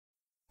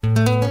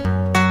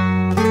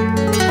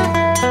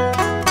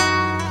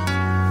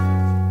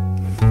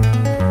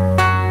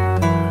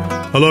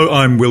Hello,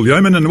 I'm Will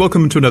Yeoman, and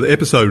welcome to another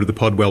episode of the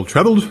pod Well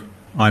Travelled.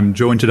 I'm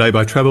joined today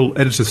by travel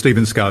editor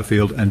Stephen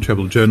Scarfield and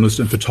travel journalist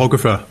and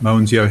photographer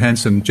Mogens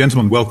Johansson.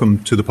 Gentlemen,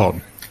 welcome to the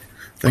pod.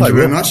 Thank you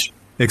very much.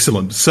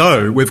 Excellent.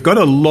 So we've got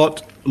a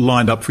lot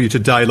lined up for you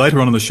today. Later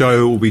on in the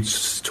show, we'll be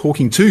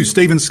talking to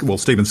Stephen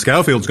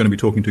Scarfield's going to be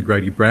talking to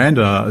Grady Brand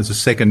as a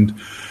second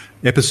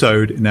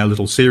episode in our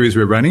little series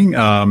we're running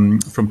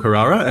from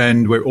Carrara,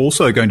 and we're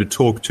also going to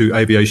talk to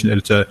aviation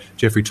editor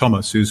Jeffrey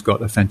Thomas, who's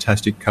got a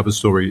fantastic cover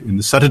story in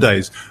the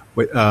Saturday's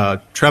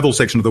travel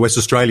section of the West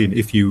Australian,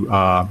 if you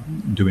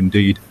do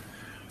indeed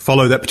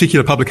follow that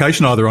particular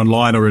publication either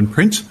online or in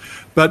print.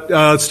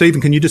 But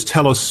Stephen, can you just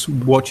tell us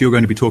what you're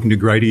going to be talking to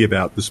Grady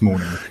about this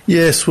morning?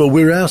 Yes, well,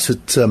 we're out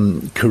at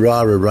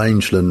Carrara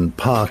Rangeland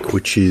Park,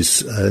 which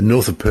is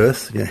north of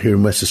Perth, here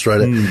in West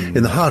Australia,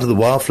 in the heart of the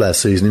wildflower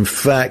season. In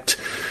fact,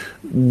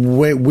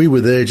 we were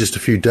there just a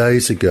few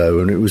days ago,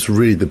 and it was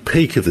really the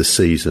peak of the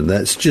season.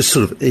 That's just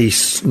sort of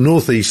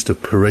northeast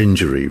of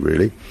Perenjori,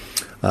 really,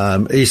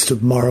 east of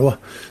Morawa,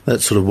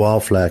 that sort of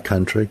wildflower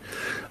country.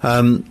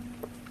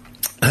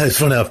 It's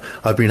funny,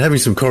 I've been having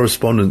some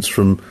correspondence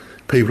from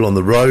people on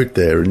the road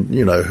there, and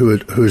who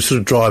are sort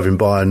of driving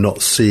by and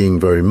not seeing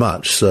very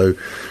much. So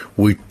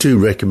we do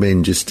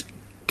recommend just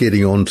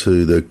getting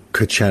onto the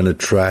Kachana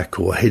track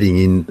or heading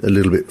in a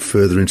little bit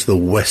further into the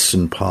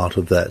western part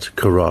of that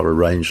Carrara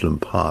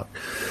Rangeland Park.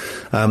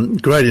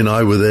 Grady and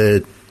I were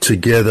there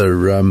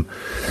together, and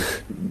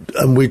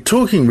we're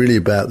talking really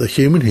about the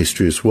human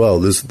history as well.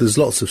 There's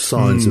lots of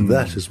signs of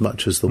that as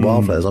much as the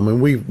wildflowers. I mean,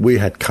 we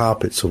had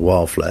carpets of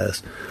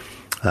wildflowers.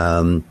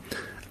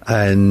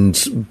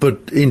 But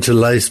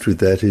interlaced with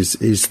that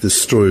is the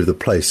story of the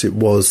place. It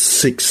was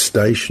six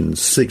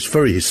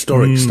very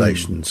historic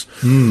stations.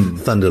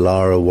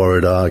 Thundalara,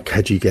 Warradar,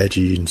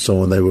 Kaji, and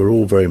so on. They were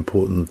all very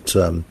important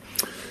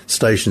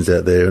stations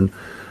out there. And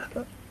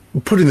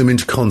putting them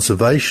into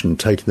conservation,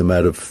 taking them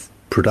out of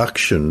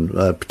production,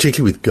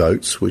 particularly with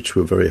goats, which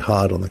were very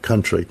hard on the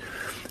country,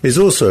 is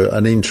also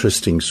an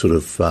interesting sort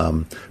of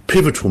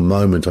pivotal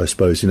moment, I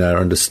suppose, in our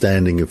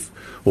understanding of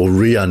or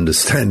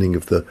re-understanding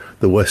of the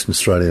Western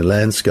Australian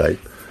landscape,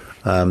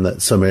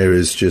 that some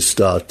areas just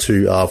are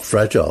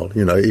fragile.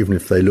 Even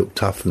if they look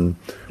tough and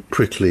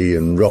prickly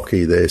and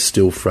rocky, they're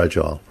still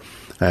fragile.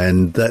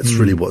 And that's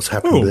really what's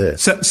happened there.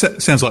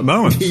 Sounds like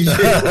Moen. Prickly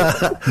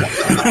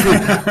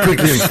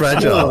and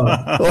fragile.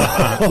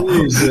 I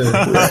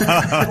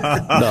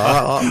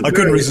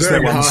couldn't resist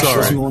that one.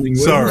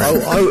 Sorry.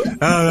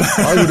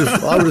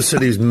 I would have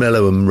said he's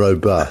mellow and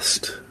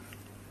robust.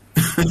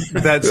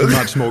 That's a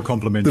much more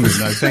complimentary. No,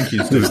 thank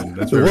you, Stephen.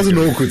 There was an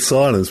awkward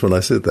silence when I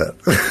said that.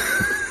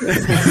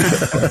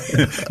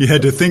 You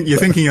had to think. You're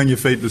thinking on your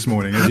feet this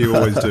morning, as you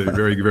always do.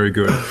 Very, very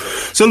good.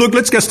 So, look,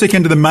 let's go stick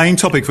into the main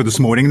topic for this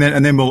morning,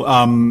 and then we'll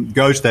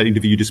go to that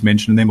interview you just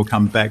mentioned, and then we'll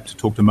come back to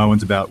talk to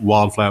Moens about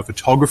wildflower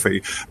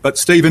photography. But,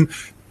 Stephen,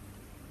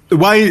 the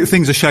way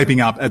things are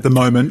shaping up at the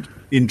moment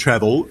in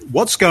travel,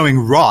 what's going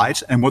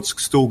right and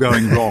what's still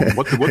going wrong?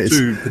 What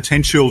do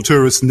potential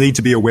tourists need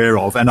to be aware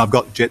of? And I've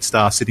got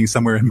Jetstar sitting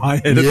somewhere in my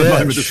head at the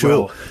moment as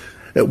well.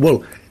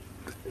 Well,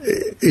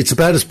 it's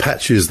about as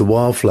patchy as the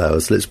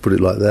wildflowers, let's put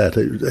it like that.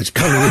 It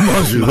kind of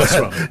reminds you of that.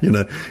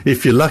 Right.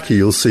 If you're lucky,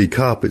 you'll see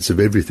carpets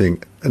of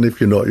everything, and if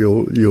you're not,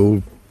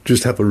 you'll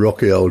just have a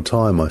rocky old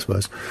time, I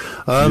suppose.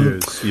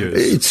 Yes.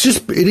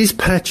 It is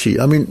patchy.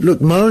 I mean,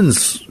 look,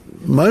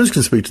 Moens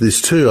can speak to this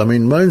too. I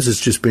mean, Moens has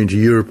just been to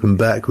Europe and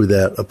back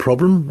without a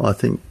problem. I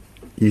think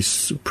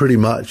he's pretty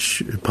much,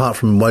 apart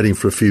from waiting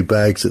for a few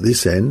bags at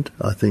this end,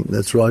 I think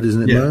that's right,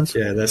 isn't it, Moens?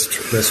 Yeah, that's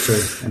true.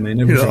 I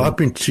mean, I've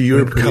been to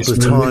Europe a couple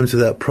of times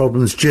without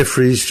problems.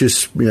 Jeffrey's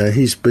just,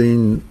 he's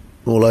been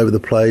all over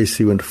the place.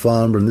 He went to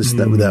Farnborough and this and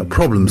that without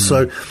problems.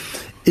 So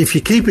if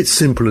you keep it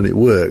simple and it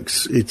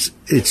works, it's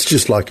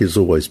just like it's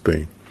always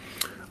been.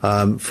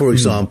 For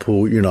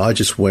example, I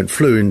just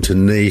flew into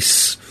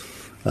Nice,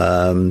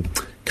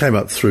 came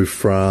up through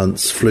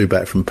France, flew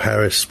back from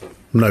Paris,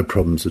 no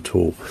problems at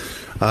all.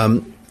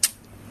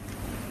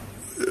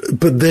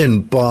 But then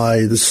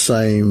in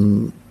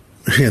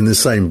the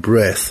same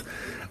breath,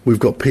 we've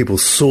got people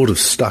sort of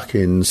stuck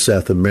in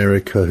South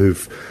America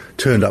who've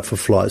turned up for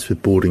flights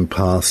with boarding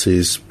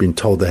passes, been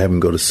told they haven't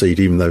got a seat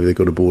even though they've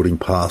got a boarding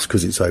pass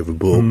because it's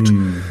overbooked.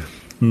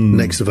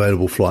 Next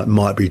available flight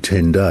might be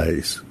 10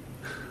 days.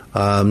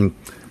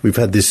 We've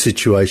had this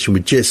situation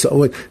with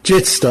Jetstar.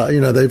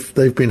 Jetstar,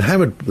 they've been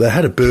hammered. They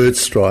had a bird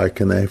strike,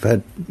 and they've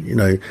had,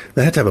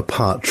 they had to have a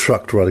part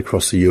trucked right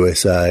across the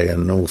USA,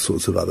 and all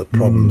sorts of other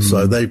problems.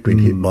 So they've been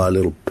hit by a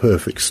little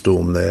perfect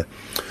storm there.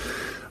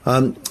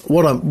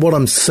 What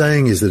I'm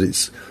saying is that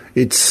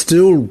it's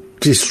still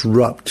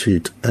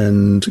disrupted,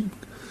 and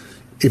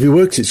if it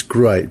works, it's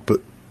great. But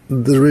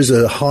there is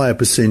a higher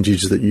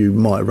percentage that you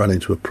might run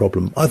into a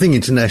problem. I think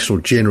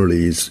international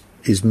generally is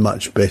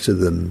much better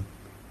than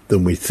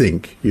we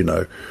think,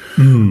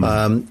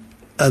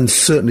 and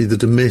certainly the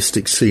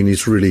domestic scene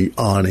is really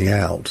ironing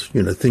out.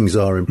 Things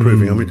are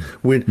improving. I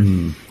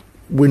mean,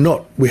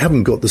 we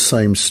haven't got the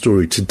same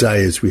story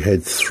today as we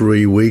had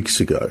 3 weeks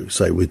ago,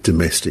 say with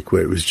domestic,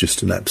 where it was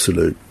just an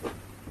absolute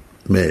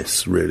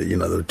mess, really. You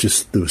know,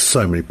 there were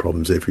so many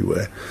problems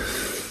everywhere.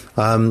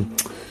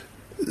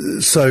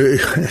 So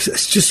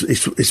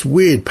it's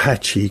weird,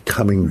 patchy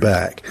coming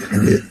back.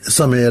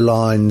 Some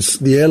airlines,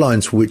 the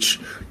airlines which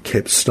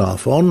kept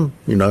staff on,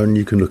 you know, and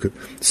you can look at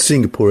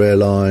Singapore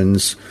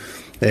Airlines,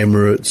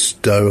 Emirates,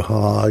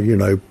 Doha, you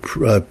know,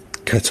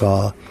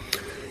 Qatar,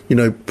 you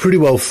know, pretty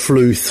well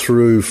flew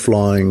through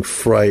flying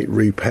freight,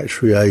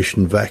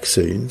 repatriation,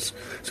 vaccines.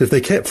 So if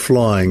they kept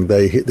flying,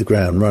 they hit the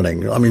ground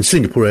running. I mean,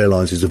 Singapore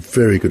Airlines is a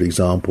very good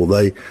example.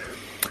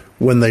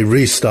 When they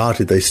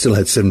restarted, they still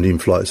had 17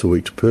 flights a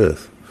week to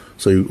Perth.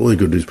 So all you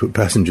got to do is put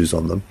passengers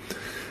on them.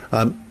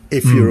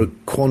 If you're a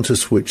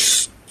Qantas,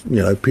 which,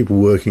 you know, people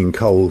working in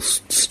coal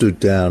stood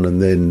down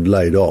and then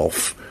laid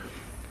off,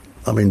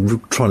 I mean,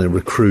 trying to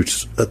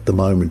recruit at the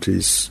moment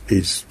is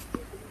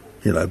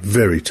you know,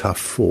 very tough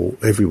for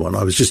everyone.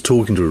 I was just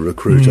talking to a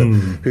recruiter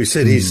who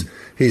said he's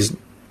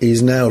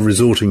now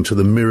resorting to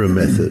the mirror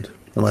method.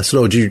 And I said,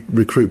 oh, do you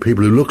recruit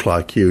people who look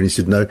like you? And he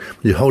said, no,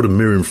 you hold a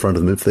mirror in front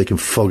of them. If they can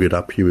fog it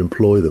up, you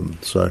employ them.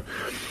 So,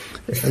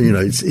 you know,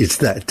 it's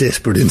that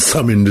desperate in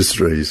some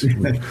industries. So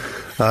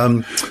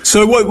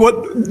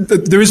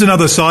there is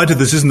another side to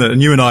this, isn't it?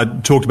 And you and I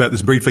talked about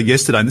this briefly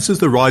yesterday, and this is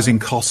the rising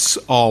costs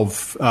of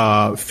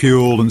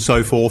fuel and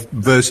so forth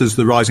versus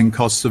the rising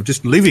costs of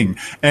just living.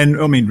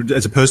 And, I mean,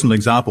 as a personal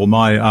example,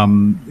 my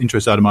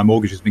interest out of my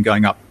mortgage has been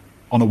going up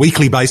on a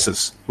weekly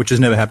basis, which has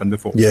never happened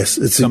before. Yes,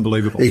 it's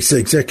unbelievable. It's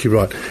exactly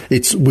right.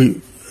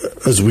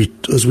 As we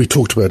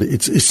talked about it,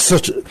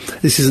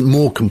 this is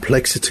more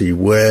complexity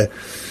where,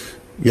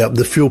 yeah,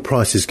 the fuel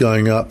price is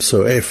going up,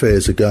 so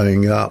airfares are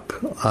going up.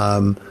 I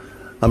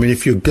mean,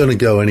 if you're going to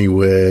go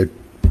anywhere,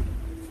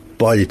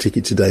 buy your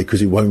ticket today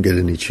because it won't get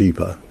any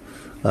cheaper.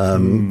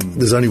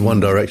 There's only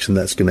one direction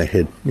that's going to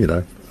head, you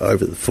know,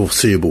 over the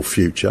foreseeable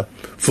future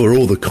for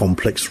all the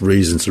complex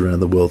reasons around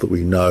the world that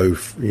we know,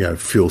 you know,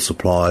 fuel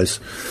supplies,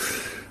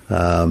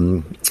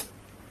 all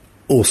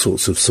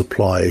sorts of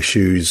supply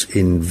issues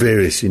in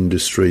various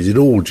industries. It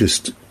all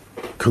just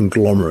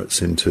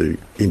conglomerates into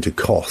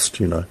cost,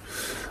 you know.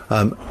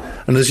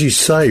 And as you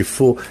say,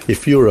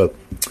 if your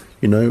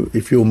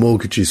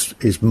mortgage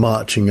is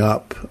marching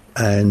up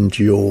and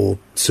your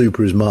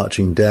super is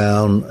marching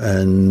down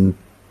and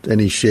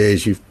any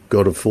shares you've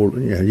got to fall,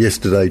 you know,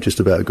 yesterday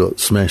just about got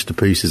smashed to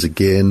pieces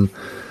again.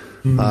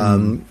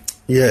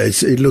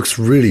 It looks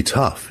really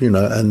tough, you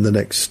know, and the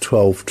next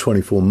 12,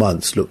 24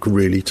 months look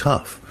really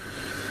tough.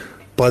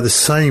 In the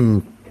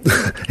same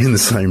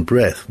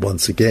breath,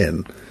 once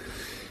again,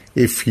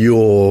 if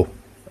you're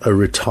a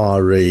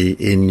retiree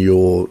in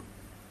your,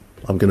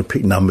 I'm going to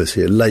pick numbers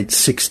here, late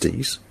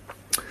 60s,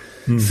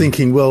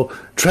 thinking, well,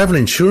 travel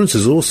insurance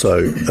is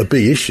also a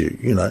big issue,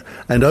 you know,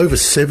 and over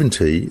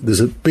 70,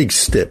 there's a big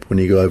step when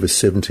you go over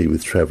 70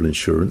 with travel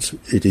insurance.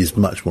 It is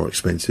much more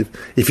expensive.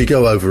 If you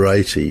go over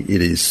 80,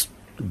 it is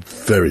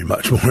very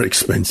much more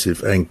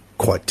expensive and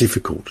quite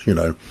difficult, you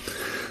know.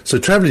 So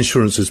travel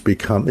insurance has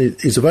become,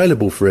 it's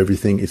available for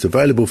everything. It's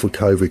available for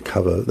COVID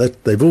cover.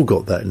 They've all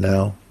got that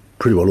now,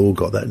 pretty well all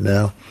got that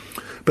now.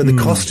 But the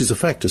cost is a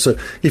factor. So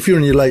if you're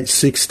in your late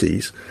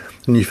 60s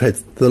and you've had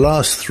the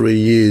last 3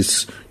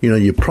 years, you know,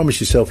 you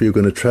promised yourself you were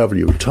going to travel,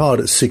 you retired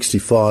at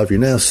 65, you're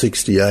now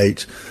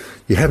 68,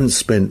 you haven't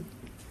spent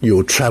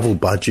your travel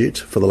budget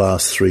for the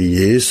last 3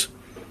 years,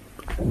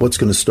 what's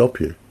going to stop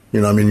you?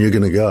 You know, I mean, you're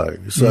going to go.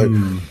 So,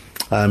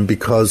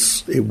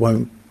 because it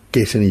won't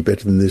get any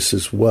better than this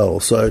as well.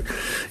 So,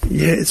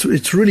 yeah,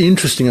 it's really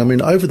interesting. I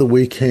mean, over the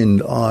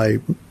weekend, I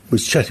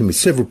was chatting with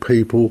several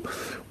people,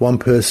 one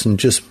person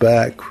just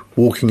back,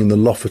 walking in the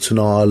Lofoten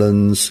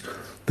Islands,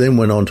 then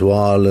went on to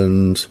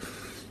Ireland,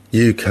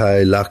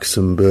 UK,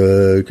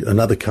 Luxembourg,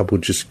 another couple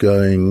just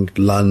going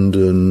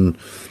London,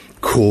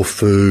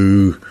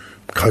 Corfu,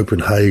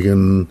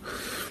 Copenhagen,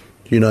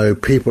 you know,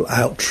 people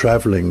out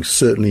travelling,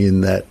 certainly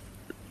in that,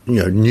 you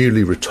know,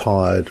 newly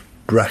retired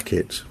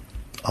bracket,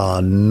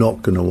 are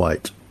not going to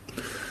wait.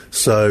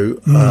 So,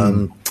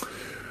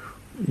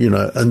 you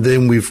know, and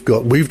then we've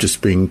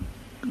just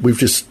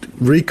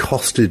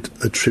recosted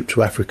a trip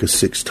to Africa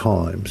 6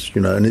 times,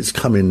 you know, and it's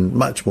come in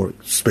much more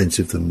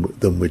expensive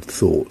than we'd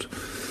thought.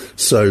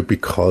 So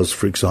because,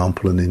 for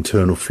example, an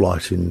internal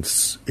flight in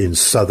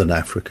southern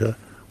Africa,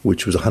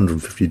 which was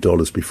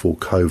 $150 before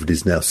COVID,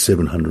 is now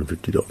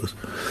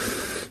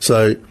 $750.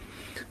 So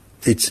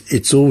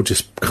it's all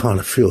just kind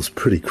of feels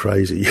pretty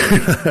crazy.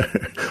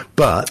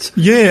 But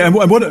yeah, and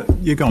what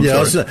you're going?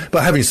 Yeah,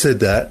 but having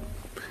said that,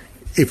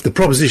 if the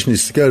proposition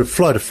is to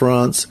fly to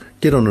France,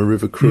 get on a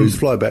river cruise,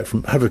 fly back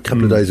have a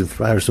couple of days in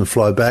Paris and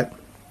fly back,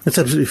 that's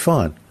absolutely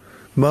fine.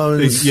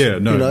 Moans,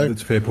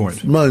 that's a fair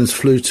point. Moans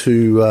flew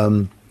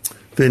to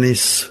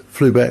Venice,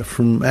 flew back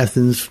from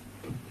Athens,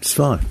 it's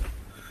fine.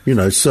 You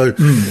know, so yeah,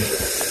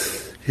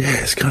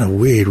 it's kind of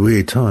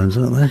weird times,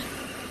 aren't they?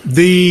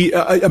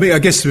 I mean, I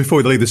guess before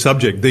we leave the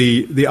subject,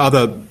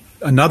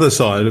 another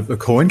side of a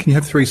coin. Can you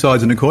have 3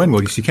 sides in a coin?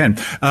 Well, yes, you can.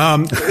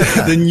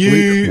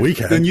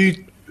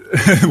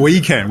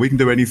 We can. We can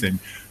do anything.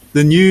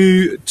 The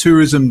new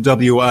Tourism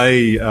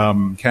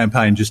WA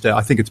campaign,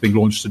 I think it's been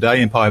launched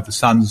today, Empire of the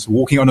Sun's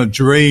Walking on a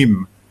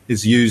Dream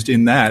is used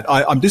in that.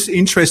 I'm just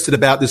interested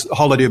about this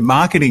whole idea of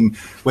marketing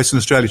Western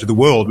Australia to the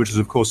world, which is,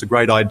 of course, a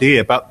great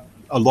idea, but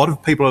a lot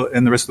of people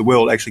in the rest of the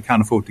world actually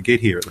can't afford to get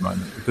here at the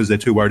moment because they're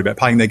too worried about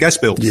paying their gas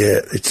bills. Yeah,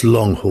 it's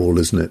long haul,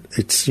 isn't it?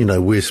 It's,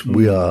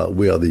 we are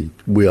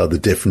the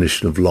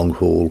definition of long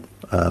haul.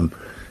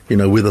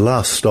 We're the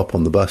last stop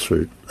on the bus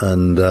route,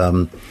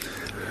 and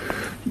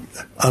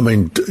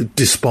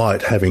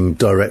despite having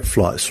direct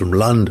flights from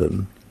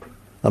London.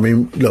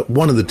 Look,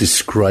 one of the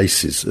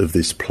disgraces of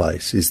this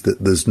place is that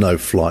there's no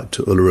flight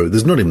to Uluru.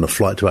 There's not even a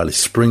flight to Alice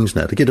Springs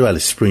now. To get to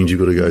Alice Springs, you've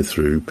got to go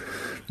through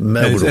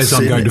Melbourne as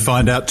I'm going to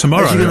find out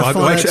tomorrow.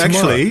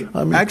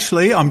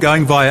 Actually, I'm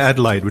going via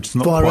Adelaide, which is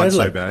not quite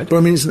Adelaide. So bad.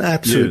 But it's an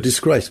absolute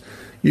disgrace.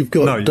 You've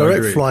got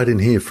direct flight in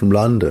here from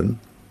London.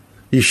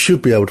 You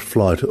should be able to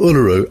fly to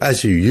Uluru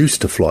as you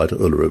used to fly to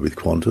Uluru with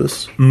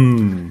Qantas.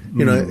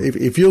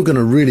 If you're going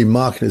to really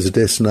market it as a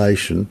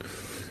destination,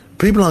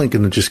 people aren't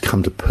going to just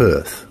come to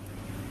Perth.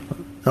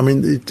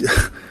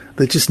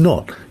 They're just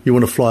not. You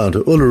want to fly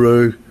onto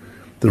Uluru,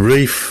 the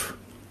Reef,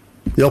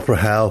 the Opera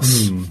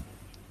House,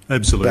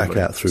 absolutely. Back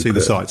out through See Perth.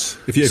 the sights.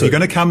 If you're going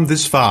to come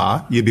this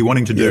far, you'd be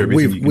wanting to do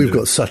everything. We've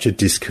got such a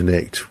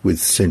disconnect with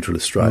Central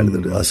Australia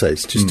that I say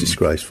it's just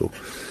disgraceful.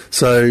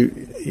 So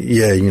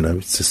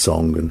it's a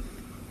song, and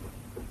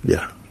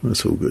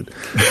that's all good.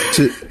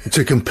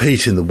 to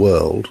compete in the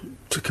world,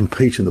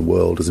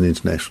 as an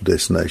international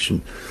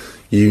destination,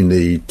 you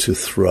need to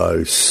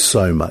throw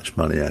so much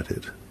money at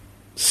it.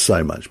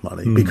 So much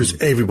money, because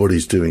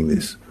everybody's doing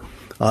this.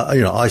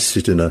 I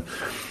sit with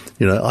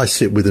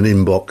an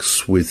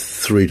inbox with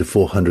 300 to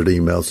 400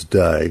 emails a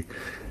day,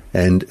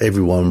 and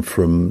everyone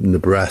from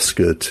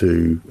Nebraska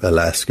to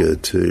Alaska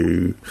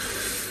to,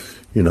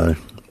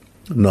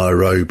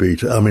 Nairobi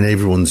to,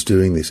 everyone's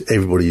doing this.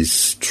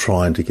 Everybody's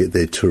trying to get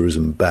their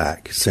tourism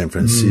back. San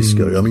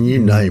Francisco, you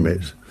name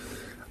it.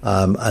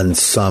 And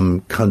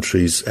some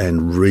countries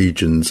and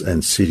regions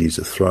and cities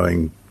are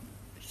throwing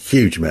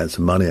huge amounts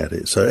of money at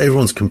it. So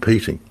everyone's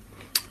competing,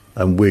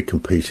 and we're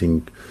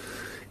competing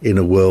in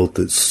a world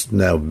that's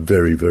now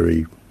very,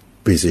 very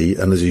busy,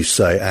 and as you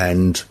say,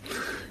 and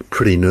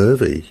pretty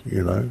nervy,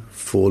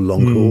 for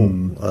long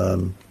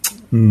haul.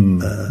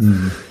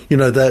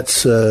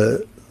 That's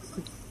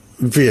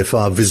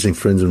VFR, visiting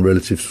friends and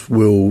relatives,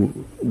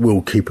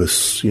 will keep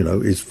us,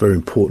 is very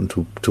important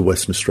to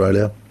Western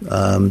Australia.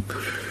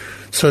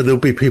 So there'll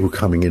be people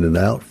coming in and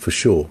out for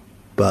sure,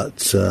 but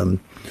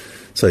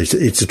so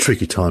it's a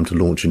tricky time to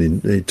launch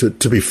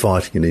to be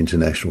fighting an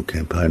international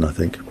campaign, I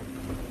think.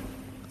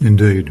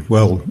 Indeed.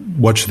 Well,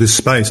 watch this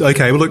space.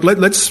 Okay. Well, look.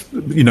 Let's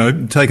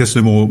take us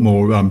to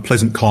more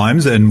pleasant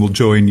climes, and we'll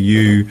join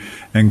you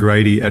and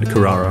Grady at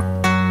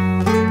Carrara.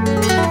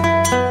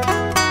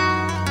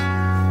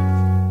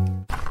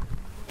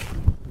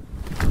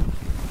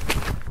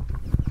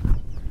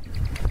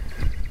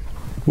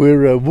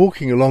 We're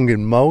walking along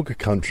in mulga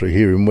country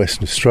here in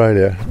Western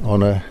Australia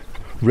on a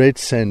red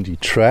sandy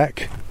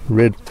track.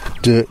 Red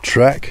dirt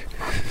track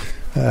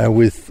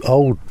with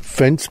old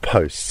fence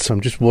posts.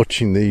 I'm just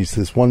watching these.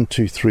 There's 1,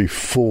 2, 3,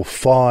 4,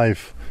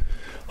 5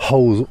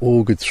 holes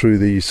augured through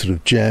these sort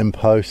of jam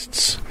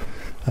posts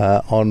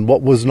on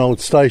what was an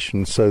old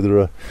station. So there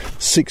are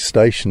 6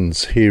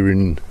 stations here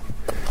in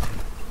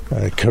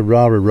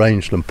Carrara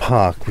Rangeland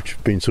Park, which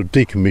have been sort of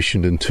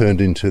decommissioned and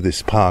turned into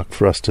this park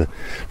for us to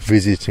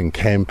visit and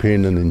camp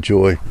in and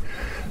enjoy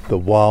the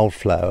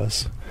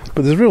wildflowers.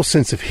 But there's a real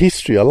sense of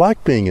history. I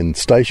like being in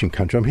station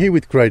country. I'm here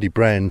with Grady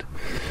Brand,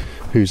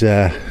 who's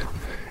our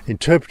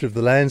interpreter of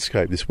the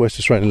landscape, this West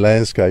Australian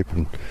landscape,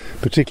 and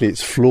particularly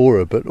its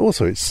flora, but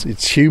also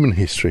its human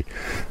history.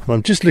 And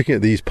I'm just looking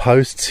at these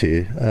posts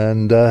here,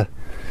 and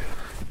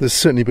there's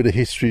certainly a bit of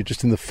history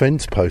just in the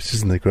fence posts,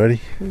 isn't there,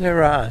 Grady?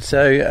 There are.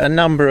 So a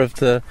number of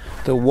the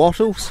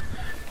wattles,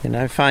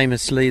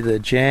 famously the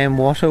jam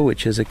wattle,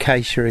 which is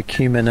Acacia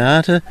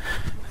acuminata,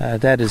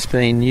 that has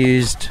been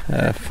used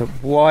for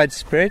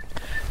widespread,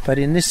 but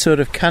in this sort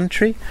of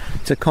country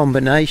it's a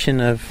combination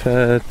of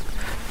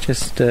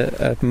just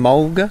a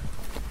mulga,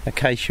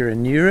 Acacia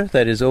anura,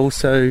 that is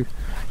also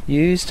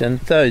used,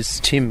 and those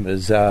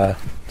timbers are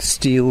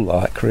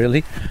steel-like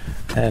really,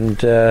 and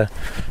the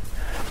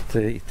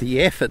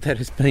effort that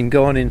has been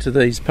gone into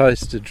these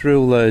posts to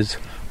drill those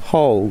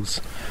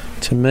holes,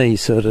 to me,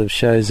 sort of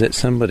shows that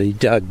somebody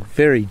dug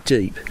very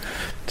deep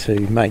to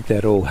make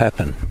that all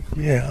happen.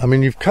 Yeah,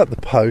 you've cut the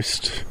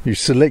post, you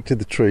selected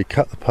the tree,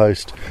 cut the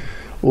post,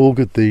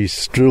 augured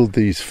these, drilled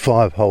these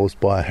 5 holes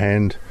by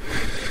hand,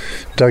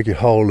 dug your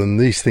hole, and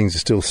these things are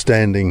still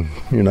standing,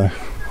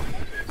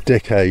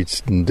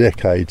 decades and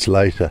decades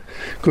later.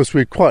 Of course,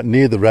 we're quite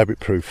near the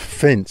rabbit-proof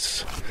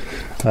fence,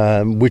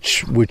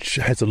 which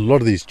has a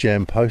lot of these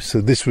jam posts.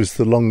 So this was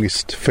the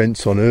longest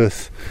fence on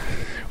Earth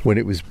when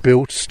it was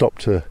built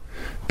to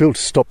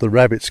stop the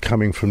rabbits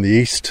coming from the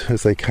east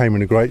as they came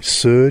in a great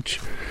surge.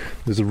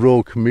 There's a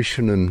Royal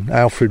Commission, and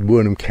Alfred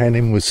Wernham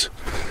Canning was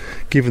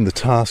given the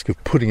task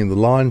of putting in the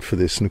line for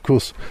this. And of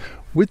course,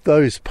 with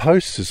those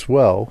posts as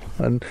well,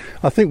 and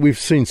I think we've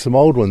seen some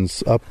old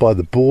ones up by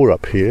the Bore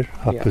up here,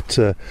 at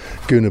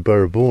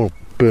Goonabburra,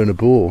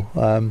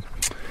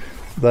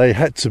 they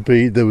had to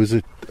be, there was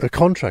a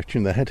contract,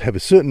 they had to have a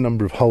certain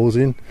number of holes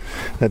in,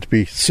 they had to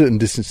be a certain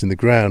distance in the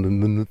ground,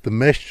 and then the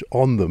mesh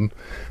on them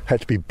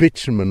had to be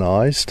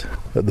bitumenised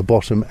at the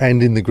bottom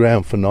and in the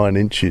ground for 9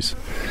 inches.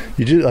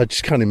 I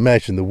just can't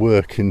imagine the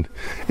work in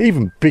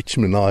even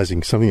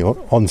bitumenising something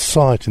on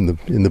site in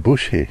the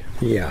bush here.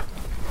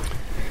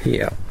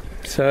 Yeah.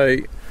 So,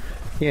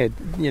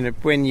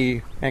 when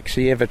you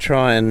actually ever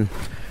try and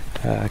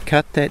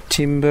cut that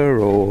timber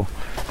or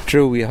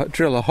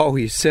drill a hole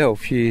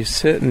yourself, you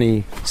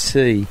certainly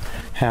see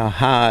how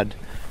hard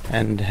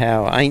and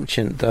how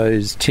ancient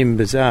those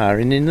timbers are.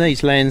 And in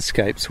these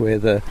landscapes where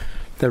the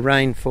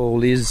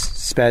rainfall is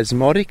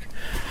spasmodic,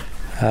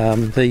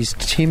 these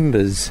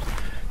timbers,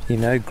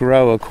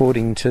 grow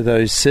according to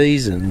those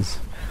seasons,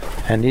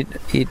 and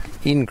it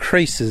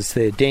increases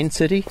their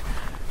density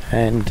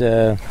and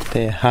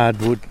their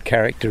hardwood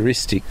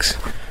characteristics.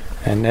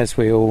 And as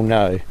we all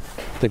know,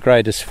 the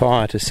greatest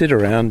fire to sit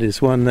around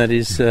is one that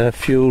is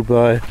fueled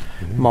by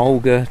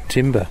mulga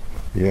timber.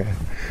 Yeah,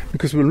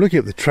 because we're looking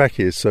at the track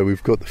here, so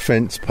we've got the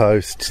fence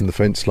posts and the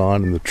fence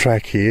line and the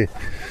track here.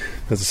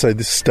 As I say,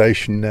 this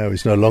station now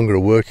is no longer a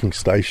working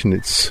station.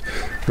 It's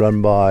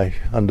run by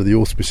under the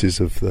auspices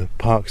of the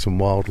Parks and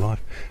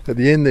Wildlife. At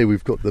the end there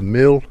we've got the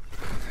mill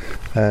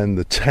and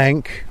the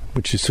tank,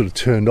 which is sort of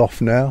turned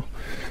off now.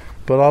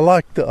 But I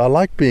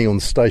like being on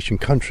station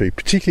country,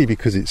 particularly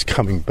because it's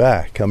coming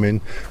back. I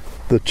mean,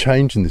 the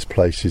change in this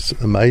place is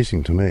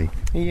amazing to me.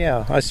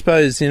 Yeah, I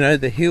suppose,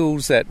 the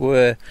hills that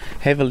were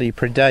heavily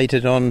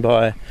predated on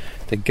by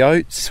the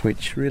goats,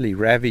 which really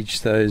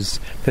ravaged those,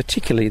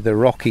 particularly the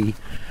rocky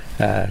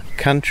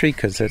country,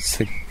 because it's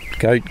the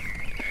goat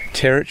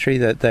territory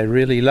that they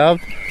really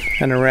love,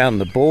 and around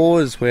the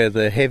bores where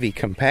the heavy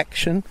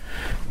compaction.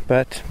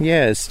 But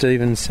yeah, as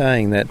Stephen's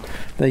saying, that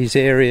these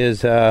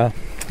areas are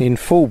in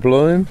full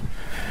bloom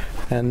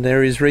and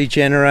there is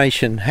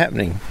regeneration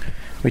happening,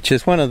 which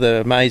is one of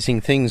the amazing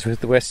things with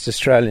the West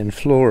Australian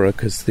flora,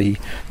 because the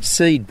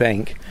seed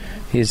bank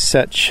has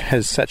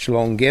such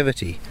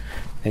longevity.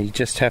 And you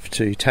just have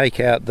to take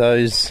out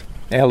those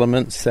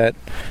elements that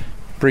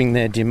bring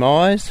their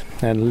demise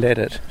and let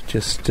it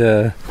just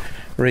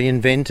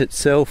reinvent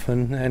itself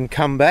and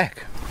come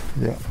back.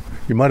 Yeah,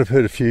 you might have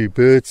heard a few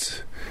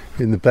birds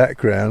in the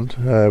background.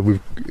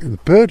 The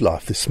bird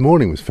life this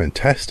morning was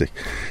fantastic.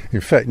 In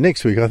fact,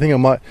 next week I think I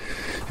might,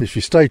 if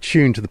you stay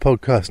tuned to the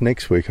podcast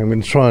next week, I'm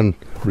going to try and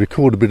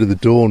record a bit of the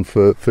dawn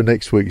for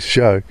next week's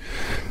show.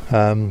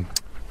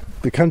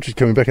 The country's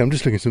coming back. I'm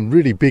just looking at some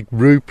really big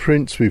roo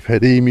prints. We've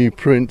had emu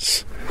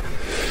prints,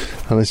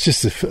 and it's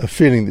just a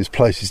feeling this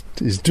place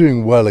is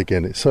doing well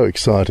again. It's so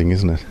exciting,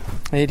 isn't it?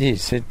 It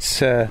is.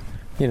 It's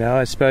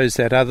I suppose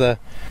that other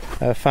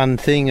fun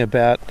thing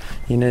about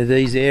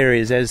these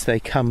areas, as they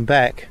come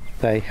back,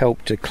 they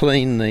help to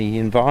clean the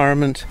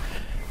environment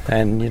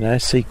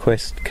and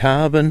sequester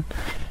carbon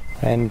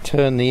and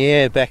turn the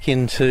air back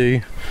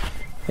into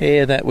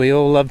air that we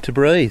all love to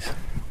breathe.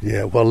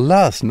 Yeah, well,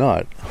 last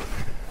night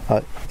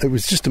it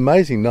was just an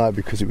amazing night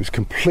because it was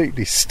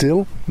completely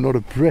still, not a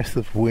breath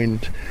of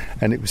wind,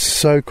 and it was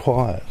so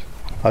quiet.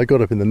 I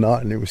got up in the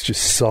night and it was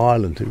just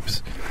silent. It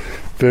was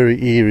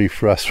very eerie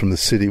for us from the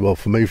city, well,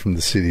 for me from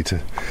the city, to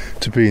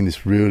be in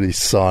this really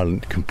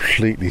silent,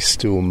 completely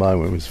still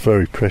moment. It was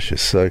very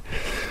precious. So,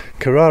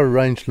 Carrara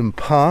Rangeland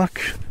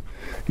Park,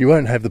 you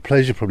won't have the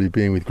pleasure probably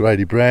being with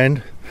Grady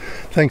Brand.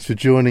 Thanks for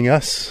joining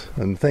us,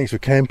 and thanks for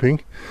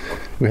camping.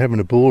 We're having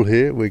a ball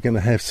here. We're going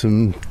to have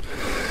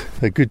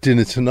a good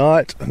dinner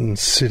tonight and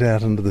sit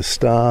out under the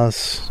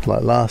stars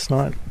like last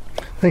night.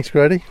 Thanks,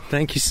 Grady.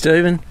 Thank you,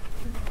 Stephen.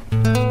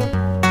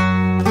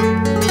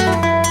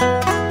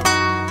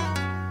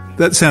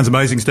 That sounds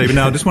amazing, Stephen.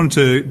 Now, I just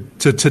wanted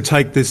to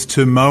take this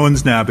to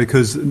Moens now,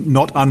 because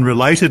not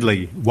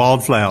unrelatedly,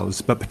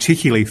 wildflowers, but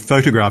particularly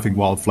photographing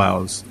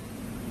wildflowers.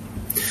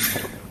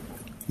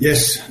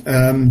 Yes,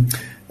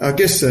 I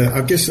guess.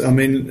 I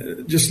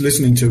mean, just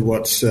listening to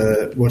what's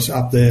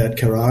up there at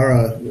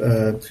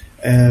Carrara,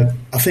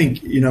 I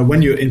think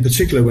when you're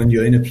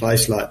in a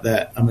place like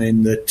that, I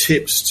mean, the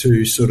tips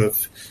to sort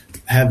of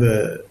have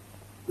a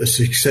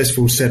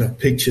successful set of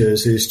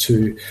pictures is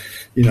to,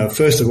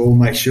 first of all,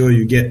 make sure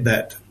you get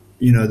that,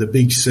 the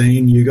big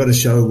scene. You got to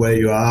show where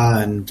you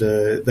are, and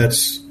that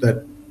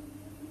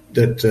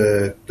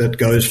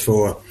goes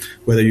for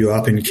whether you're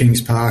up in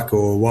Kings Park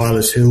or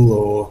Wireless Hill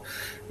or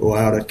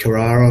out at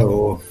Carrara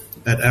or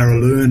at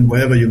Araloon,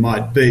 wherever you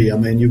might be. I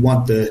mean, you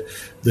want the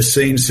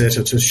scene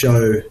setter to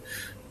show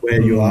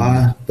where you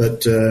are,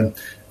 but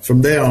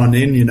from there on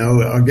in,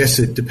 I guess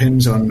it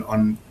depends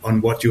on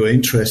what you're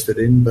interested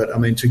in. But I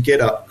mean, to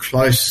get up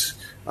close,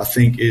 I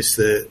think is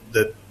the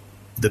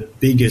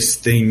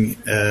biggest thing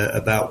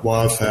about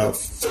wildflower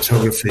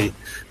photography.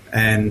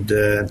 And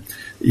a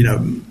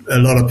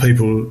lot of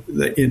people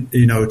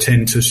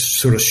tend to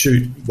sort of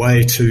shoot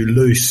way too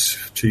loose,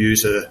 to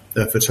use a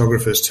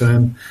photographer's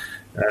term.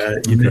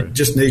 You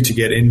just need to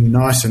get in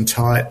nice and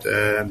tight,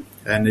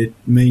 and it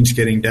means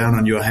getting down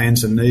on your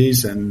hands and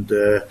knees and,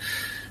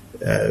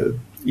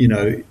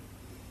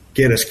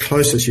 get as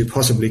close as you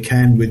possibly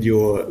can with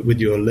your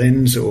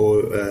lens,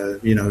 or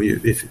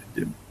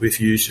if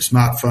you use your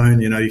smartphone,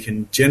 you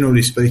can,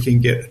 generally speaking,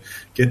 get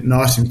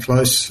nice and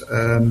close.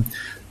 And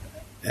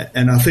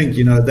I think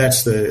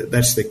that's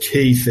the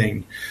key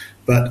thing.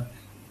 But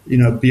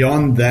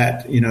beyond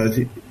that,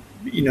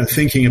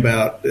 thinking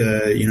about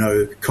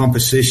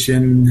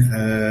composition,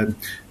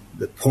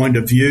 the point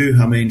of view.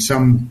 I mean,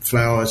 some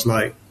flowers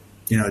like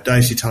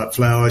daisy type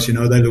flowers, they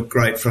look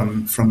great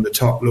from the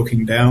top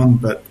looking down,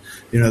 but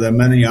there are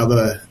many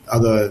other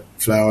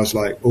flowers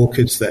like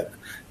orchids that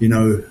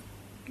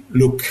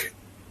look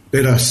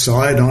better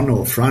side on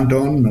or front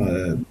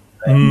on.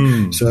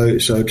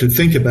 So to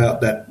think about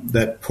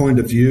that point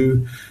of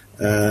view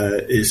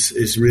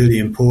is really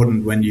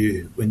important when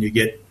you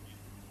get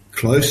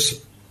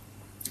close.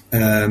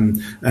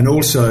 And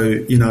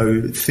also,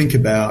 think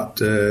about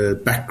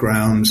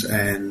backgrounds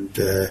and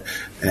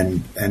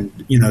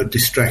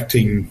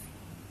distracting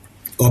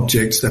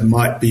objects that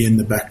might be in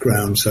the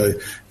background. So,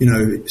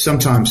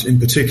 sometimes, in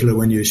particular,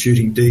 when you're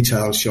shooting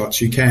detail shots,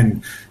 you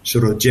can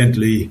sort of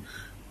gently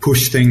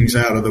push things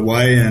out of the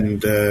way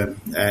and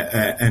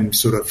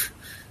sort of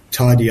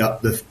tidy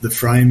up the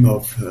frame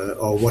of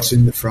or what's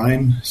in the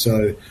frame.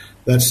 So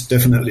that's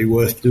definitely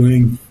worth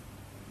doing.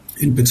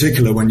 In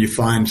particular, when you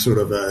find sort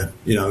of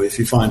if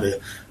you find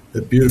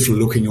a beautiful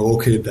looking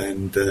orchid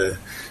and they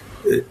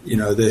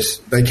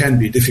can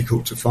be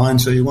difficult to find,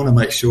 so you want to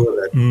make sure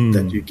that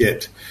you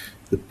get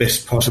the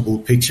best possible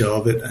picture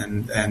of it,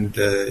 and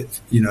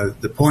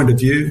the point of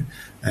view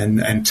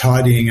and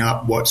tidying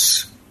up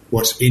what's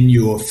in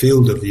your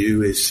field of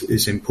view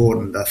is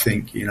important. I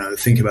think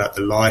think about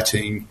the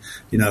lighting.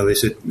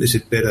 Is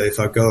it better if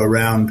I go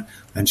around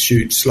and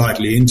shoot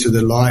slightly into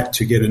the light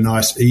to get a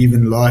nice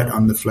even light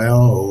on the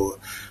flower, or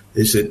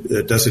does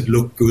it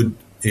look good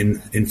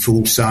in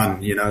full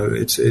sun?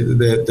 There's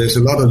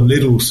a lot of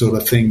little sort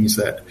of things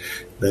that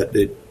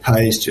it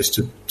pays just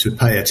to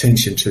pay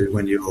attention to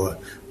when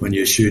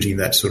you're shooting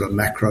that sort of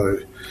macro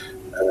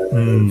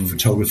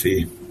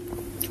photography.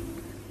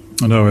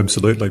 I know,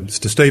 absolutely.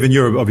 Mr. Stephen,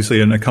 you're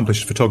obviously an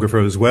accomplished photographer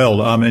as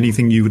well.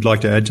 Anything you would like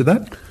to add to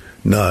that?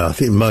 No, I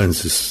think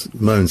Moans is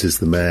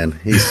the man.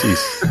 He's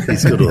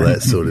got all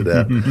that sorted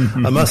out.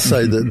 I must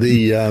say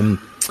that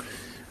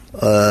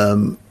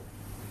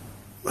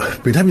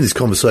I've been having this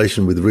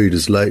conversation with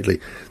readers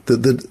lately.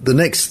 The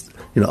next,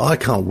 I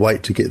can't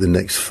wait to get the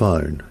next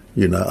phone.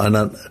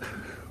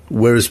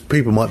 Whereas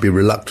people might be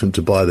reluctant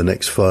to buy the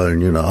next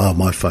phone.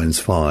 My phone's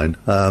fine.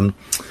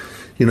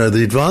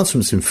 The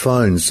advancements in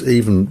phones,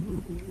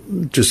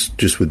 even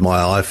just with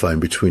my iPhone,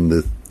 between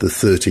the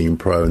 13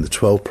 Pro and the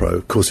 12 Pro,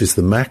 of course, is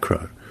the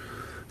macro.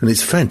 And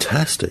it's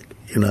fantastic.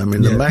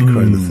 The macro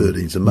in the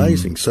 13 is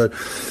amazing. So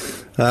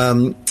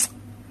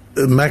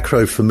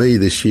macro for me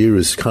this year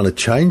has kind of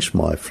changed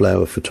my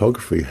flower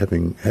photography,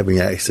 having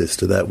access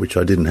to that, which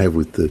I didn't have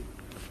with the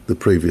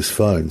previous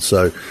phone.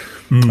 So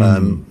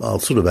I'll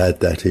sort of add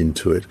that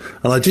into it.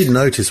 And I did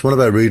notice one of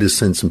our readers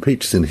sent some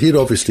pictures in. He'd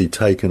obviously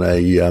taken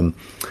a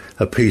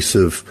piece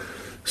of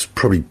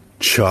probably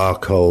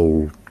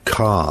charcoal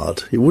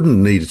card. It wouldn't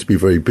need it to be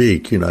very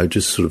big,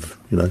 just sort of,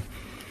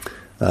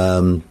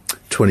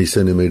 20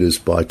 centimetres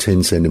by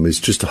 10 centimetres,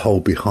 just to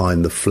hold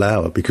behind the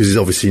flower, because he's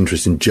obviously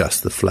interested in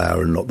just the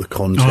flower and not the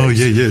context. Oh,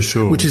 yeah,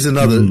 sure. Which is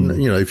another,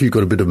 if you've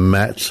got a bit of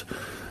matte,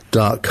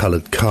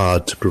 dark-coloured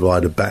card to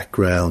provide a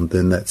background,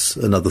 then that's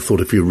another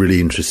thought if you're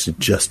really interested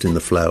just in the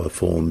flower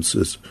forms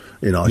as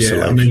in isolation.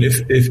 Yeah, I mean,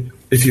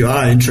 if you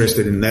are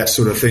interested in that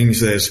sort of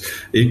things,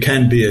 it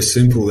can be as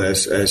simple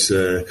as just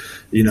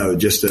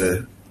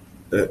a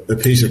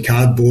piece of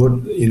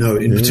cardboard.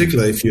 In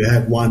particular, if you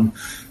have one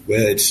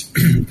where it's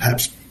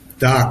perhaps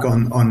dark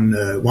on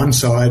one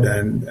side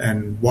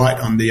and white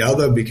on the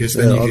other, because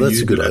then you can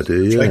use it as a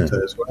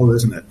reflector as well,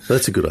 isn't it?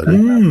 That's a good idea.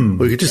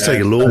 Or you could just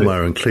take a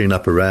lawnmower and clean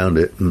up around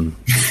it. And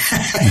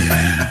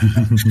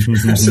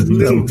that's a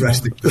little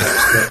drastic.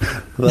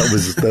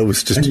 That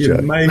was just and a you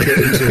joke. may get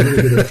into a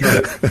little bit of trouble.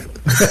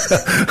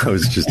 That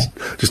was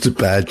just a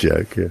bad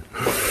joke. Yeah.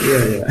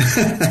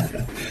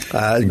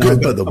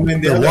 Good, but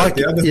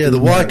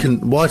the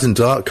white and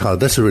dark card.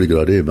 That's a really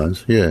good idea,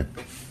 Bones. Yeah.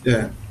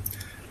 Yeah.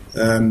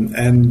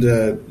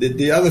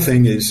 The other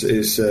thing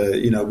is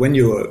when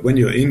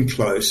you're in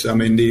close, I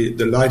mean,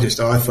 the latest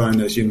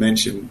iPhone, as you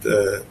mentioned,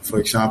 for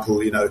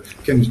example,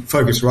 can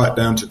focus right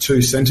down to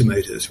 2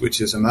 centimeters,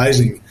 which is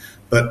amazing.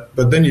 But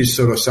then you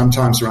sort of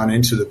sometimes run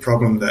into the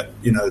problem that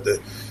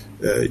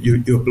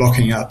you're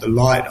blocking out the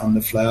light on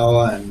the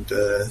flower and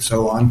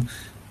so on.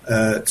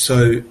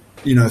 So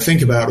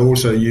think about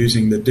also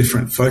using the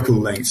different focal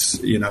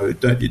lengths. You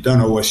don't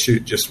always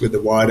shoot just with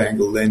the wide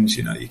angle lens.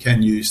 You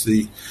can use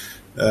the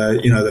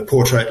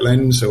portrait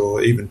lens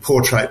or even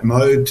portrait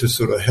mode to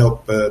sort of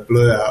help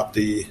blur out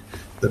the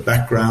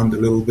background a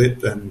little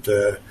bit, and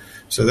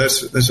so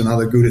that's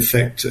another good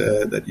effect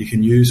that you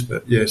can use.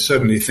 But yeah,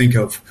 certainly think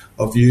of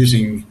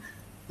using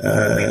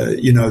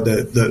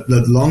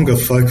the longer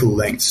focal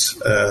lengths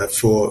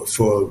for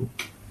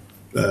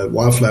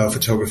wildflower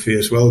photography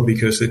as well,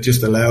 because it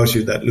just allows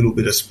you that little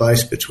bit of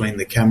space between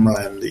the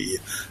camera and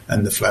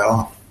the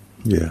flower.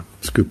 Yeah,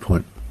 that's a good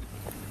point.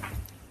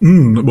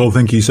 Well,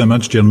 thank you so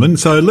much, gentlemen.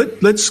 So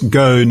let's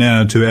go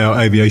now to our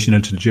aviation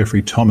editor,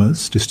 Jeffrey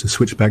Thomas, just to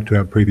switch back to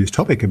our previous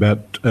topic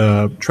about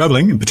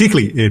travelling, and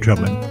particularly air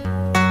travelling.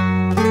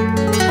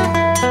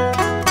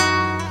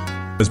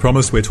 As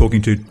promised, we're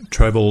talking to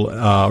travel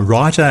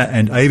writer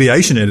and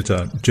aviation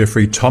editor,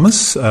 Jeffrey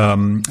Thomas.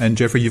 And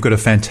Jeffrey, you've got a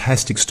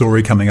fantastic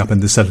story coming up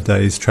in this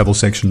Saturday's travel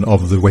section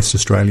of the West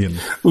Australian.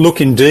 Look,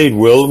 indeed,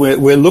 Will.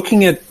 We're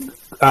looking at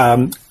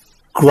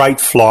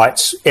great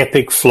flights,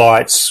 epic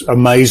flights,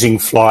 amazing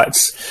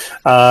flights.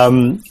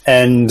 And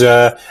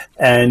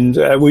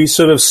we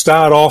sort of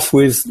start off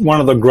with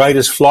one of the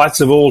greatest flights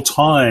of all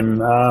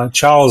time,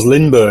 Charles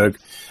Lindbergh.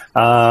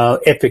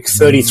 Epic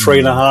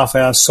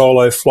 33.5-hour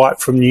solo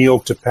flight from New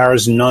York to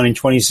Paris in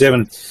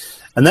 1927.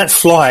 And that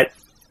flight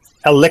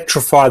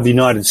electrified the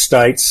United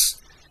States,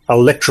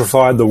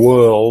 electrified the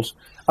world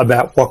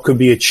about what could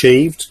be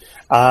achieved.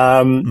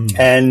 And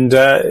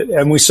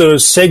we sort of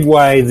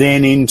segue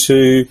then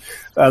into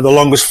the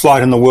longest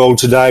flight in the world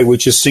today,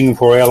 which is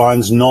Singapore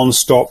Airlines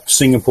non-stop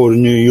Singapore to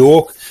New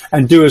York,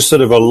 and do a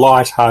sort of a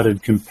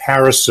light-hearted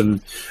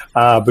comparison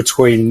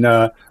between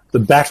the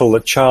battle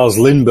that Charles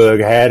Lindbergh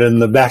had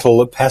and the battle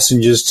that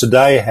passengers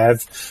today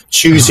have,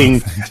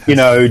 choosing,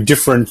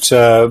 different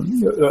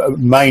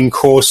main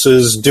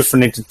courses,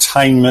 different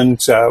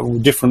entertainment,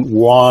 different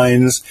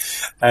wines,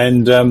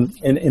 and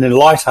in a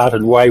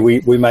light-hearted way,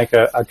 we make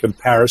a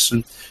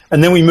comparison.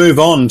 And then we move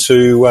on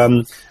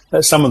to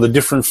some of the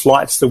different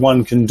flights that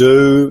one can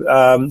do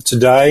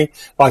today,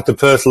 like the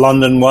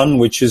Perth-London one,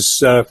 which is,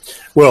 the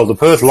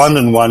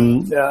Perth-London one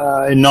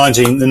in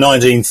the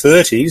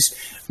 1930s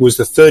was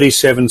the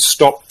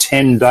 37-stop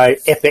 10-day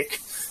epic,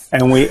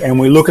 and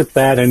we look at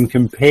that and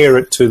compare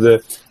it to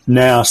the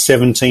now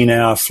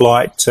 17-hour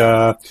flight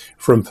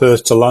from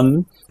Perth to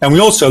London. And we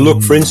also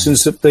look, for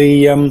instance, at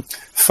the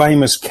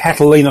famous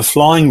Catalina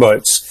flying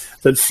boats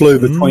that flew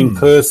between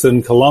Perth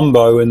and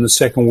Colombo in the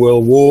Second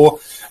World War.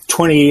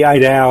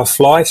 28-hour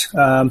flight,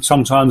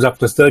 sometimes up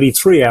to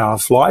 33-hour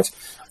flight,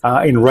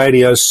 in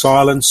radio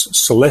silence,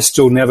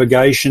 celestial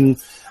navigation,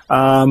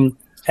 and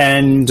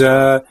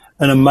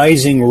an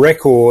amazing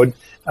record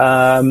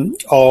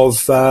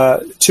of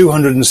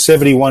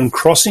 271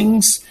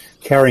 crossings,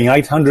 carrying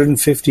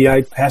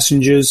 858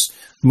 passengers,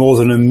 more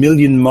than 1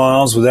 million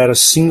miles without a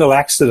single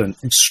accident.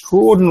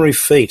 Extraordinary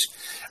feat.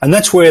 And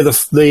that's where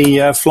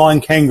the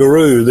flying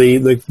kangaroo,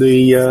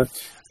 the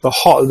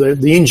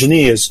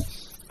engineers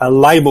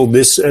labelled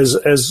this as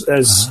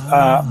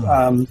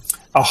a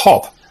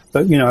hop,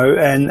 but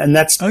and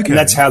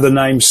that's how the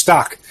name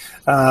stuck.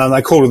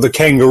 They called it the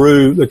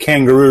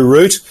kangaroo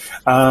route,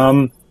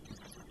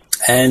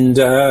 and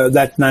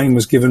that name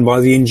was given by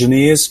the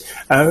engineers.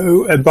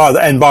 And by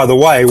the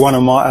way, one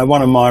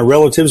of my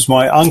relatives,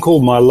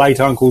 my late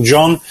uncle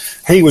John,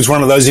 he was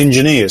one of those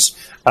engineers.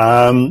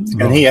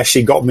 And he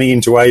actually got me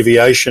into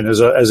aviation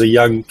as a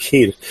young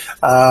kid.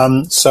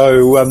 There's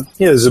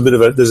a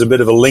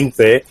bit of a link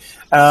there.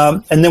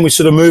 And then we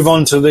sort of move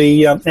on to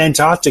the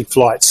Antarctic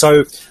flight.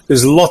 So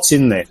there's lots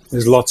in there.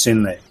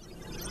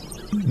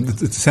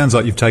 It sounds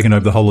like you've taken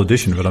over the whole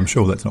edition, but I'm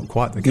sure that's not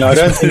quite the case. No, I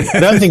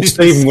don't think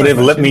Stephen would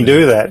ever let me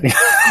do that.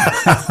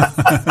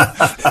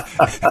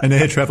 An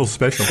air travel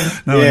special.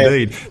 No, yeah.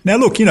 Indeed. Now,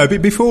 look,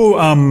 before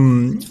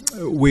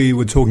we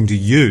were talking to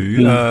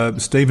you,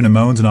 Stephen and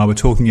Moens and I were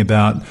talking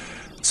about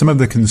some of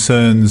the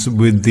concerns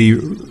with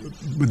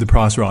the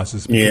price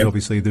rises, because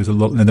obviously there are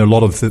a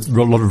lot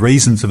of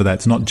reasons for that.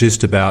 It's not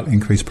just about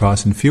increased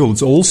price in fuel.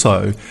 It's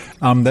also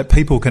that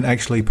people can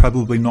actually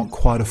probably not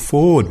quite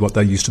afford what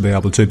they used to be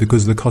able to,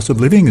 because the cost of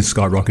living is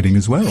skyrocketing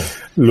as well.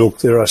 Look,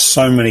 there are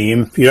so many.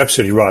 You're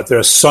absolutely right. There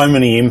are so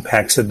many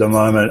impacts at the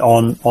moment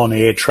on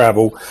air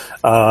travel.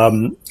 A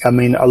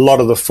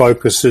lot of the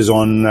focus is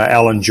on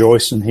Alan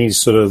Joyce, and he's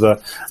sort of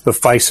the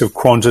face of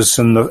Qantas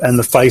and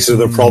the face of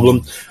the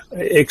problem.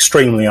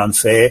 Extremely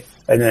unfair.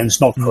 And it's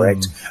not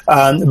correct.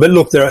 But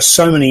look, there are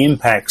so many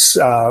impacts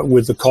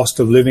with the cost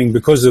of living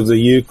because of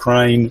the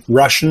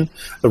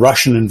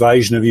Russian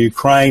invasion of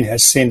Ukraine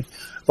has sent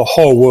the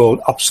whole world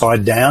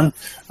upside down.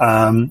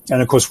 And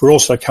of course, we're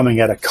also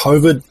coming out of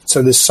COVID.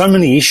 So there's so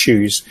many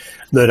issues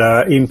that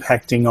are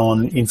impacting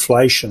on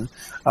inflation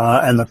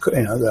and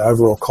the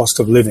overall cost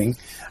of living.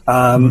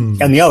 And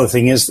the other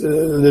thing is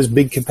there's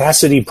big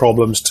capacity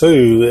problems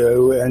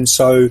too. And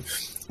so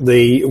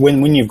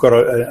when you've got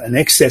an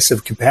excess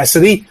of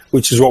capacity,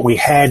 which is what we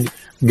had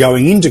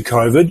going into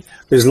COVID,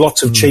 there's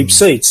lots of cheap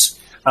seats.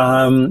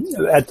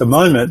 At the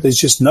moment, there's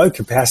just no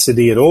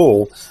capacity at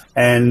all,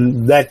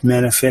 and that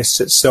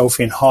manifests itself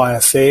in higher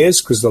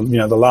fares because the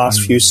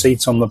last few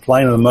seats on the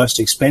plane are the most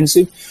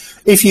expensive.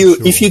 If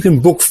you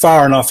can book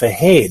far enough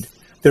ahead,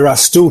 there are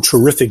still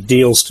terrific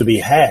deals to be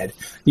had.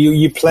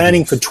 You're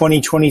planning for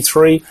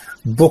 2023,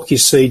 book your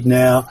seed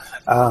now,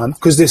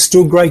 because there's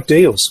still great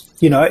deals.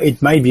 You know,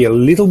 it may be a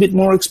little bit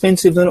more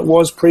expensive than it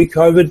was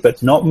pre-COVID,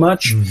 but not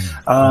much.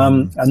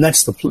 And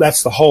that's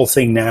the whole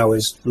thing now,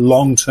 is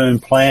long-term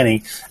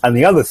planning. And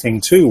the other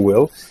thing too,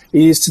 Will,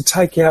 is to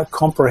take out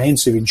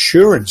comprehensive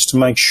insurance to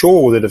make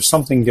sure that if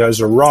something goes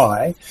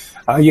awry,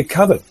 you're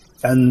covered.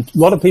 And a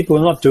lot of people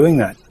are not doing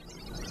that.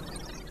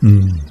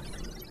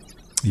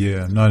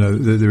 Yeah, no,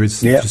 there is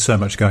just so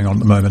much going on at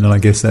the moment, and I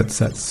guess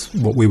that's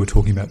what we were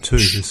talking about too.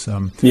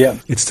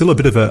 It's still a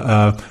bit of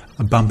a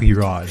bumpy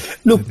ride.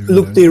 Look,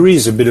 there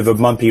is a bit of a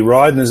bumpy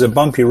ride, and there's a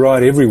bumpy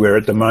ride everywhere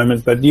at the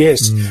moment. But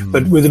yes,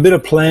 but with a bit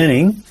of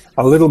planning,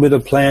 a little bit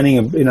of planning,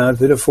 you know, a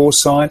bit of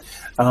foresight,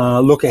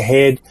 look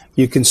ahead,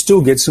 you can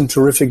still get some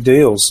terrific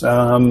deals.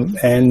 And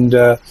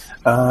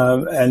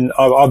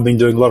I've been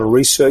doing a lot of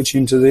research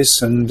into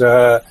this, and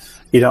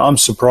you know, I'm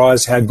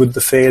surprised how good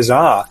the fares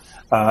are.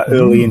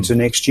 Early into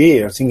next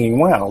year, thinking,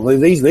 wow,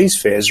 these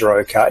fares are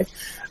okay.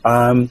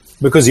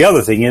 Because the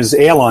other thing is,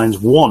 airlines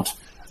want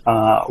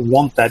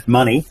that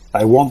money.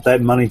 They want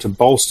that money to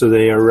bolster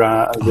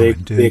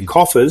their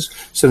coffers.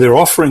 So they're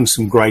offering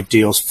some great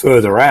deals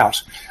further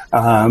out.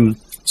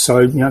 So,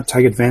 you know,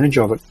 take advantage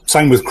of it.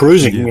 Same with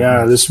cruising.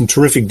 There's some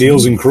terrific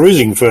deals in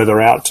cruising further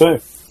out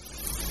too.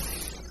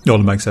 No,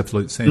 it makes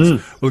absolute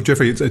sense. Well,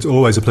 Jeffrey, it's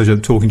always a pleasure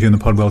talking to you in the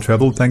Pod Well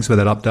Travelled. Thanks for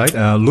that update.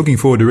 Looking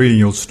forward to reading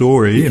your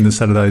story in the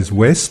Saturday's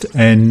West,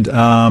 and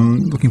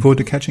looking forward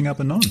to catching up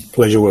anon.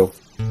 Pleasure, Will.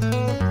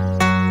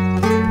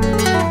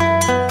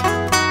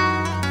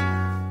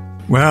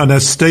 Wow, now,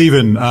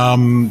 Stephen,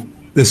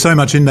 there's so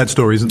much in that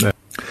story, isn't there?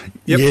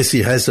 Yep. Yes,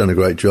 he has done a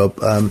great job.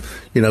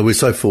 You know, we're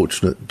so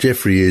fortunate.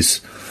 Jeffrey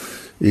is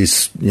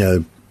you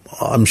know,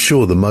 I'm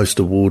sure the most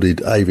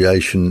awarded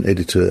aviation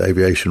editor,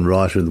 aviation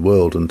writer in the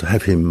world, and to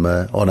have him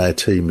on our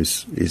team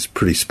is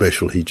pretty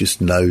special. He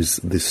just knows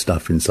this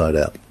stuff inside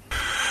out.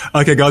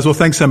 Okay, guys. Well,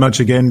 thanks so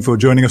much again for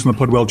joining us on the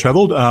Pod Well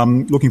Travelled.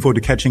 Looking forward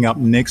to catching up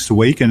next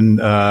week, and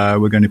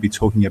we're going to be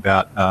talking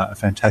about a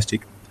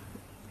fantastic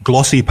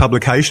glossy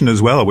publication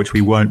as well, which we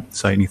won't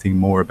say anything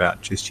more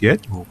about just yet.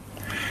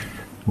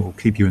 We'll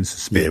keep you in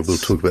suspense. Yeah, we'll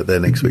talk about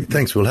that next week.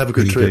 Thanks, Will. Have a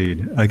good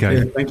trip. Okay.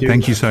 Yeah, thank you.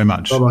 Thank you so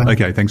much. Bye-bye.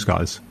 Okay, thanks,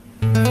 guys.